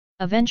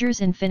Avengers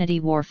Infinity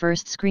War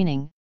first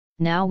screening,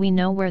 now we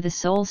know where the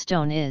Soul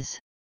Stone is.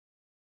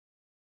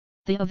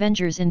 The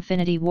Avengers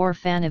Infinity War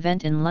fan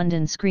event in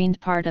London screened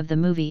part of the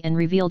movie and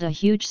revealed a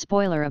huge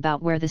spoiler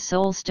about where the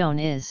Soul Stone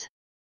is.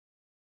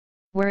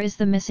 Where is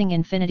the missing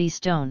Infinity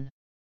Stone?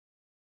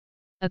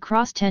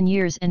 Across 10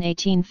 years and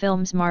 18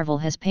 films, Marvel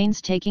has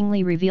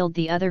painstakingly revealed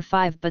the other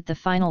 5, but the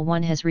final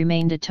one has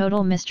remained a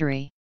total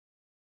mystery.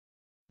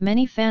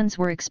 Many fans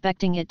were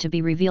expecting it to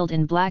be revealed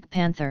in Black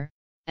Panther,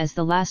 as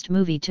the last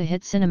movie to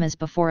hit cinemas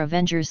before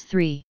Avengers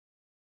 3.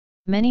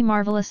 Many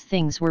marvelous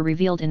things were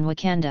revealed in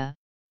Wakanda,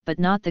 but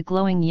not the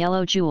glowing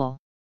yellow jewel.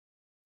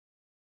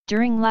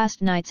 During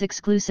last night's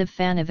exclusive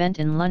fan event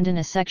in London,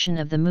 a section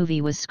of the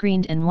movie was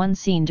screened and one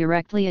scene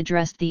directly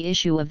addressed the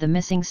issue of the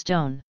missing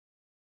stone.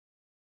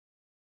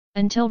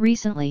 Until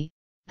recently,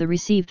 the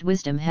received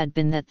wisdom had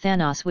been that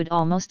Thanos would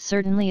almost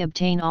certainly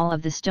obtain all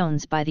of the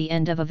stones by the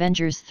end of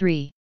Avengers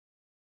 3.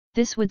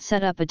 This would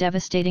set up a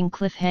devastating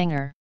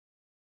cliffhanger.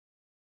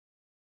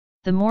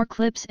 The more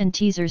clips and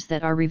teasers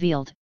that are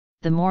revealed,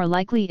 the more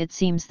likely it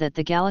seems that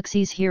the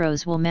galaxy's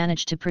heroes will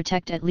manage to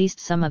protect at least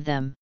some of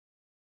them.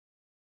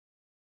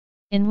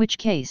 In which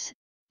case,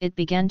 it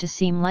began to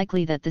seem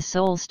likely that the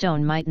Soul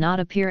Stone might not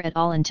appear at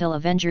all until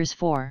Avengers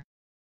 4.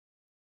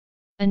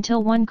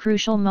 Until one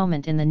crucial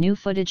moment in the new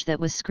footage that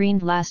was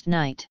screened last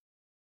night.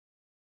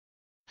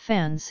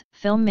 Fans,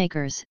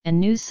 filmmakers, and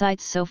news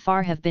sites so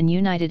far have been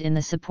united in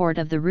the support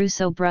of the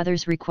Russo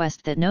brothers'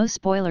 request that no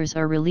spoilers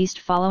are released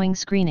following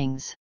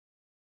screenings.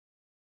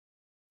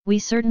 We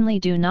certainly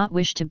do not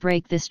wish to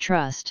break this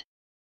trust.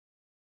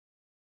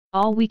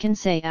 All we can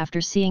say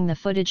after seeing the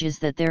footage is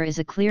that there is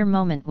a clear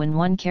moment when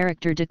one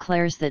character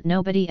declares that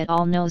nobody at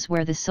all knows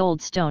where the Soul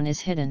Stone is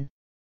hidden.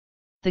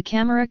 The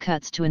camera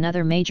cuts to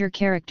another major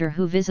character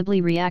who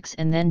visibly reacts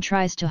and then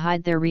tries to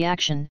hide their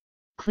reaction,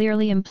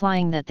 clearly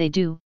implying that they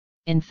do,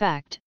 in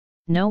fact,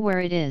 know where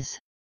it is.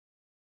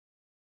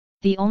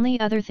 The only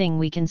other thing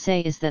we can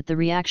say is that the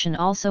reaction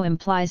also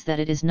implies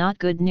that it is not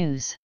good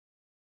news.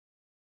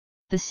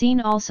 The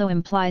scene also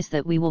implies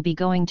that we will be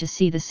going to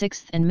see the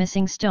sixth and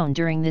missing stone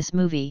during this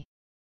movie.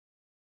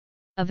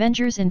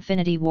 Avengers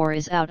Infinity War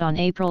is out on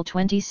April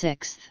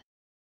 26.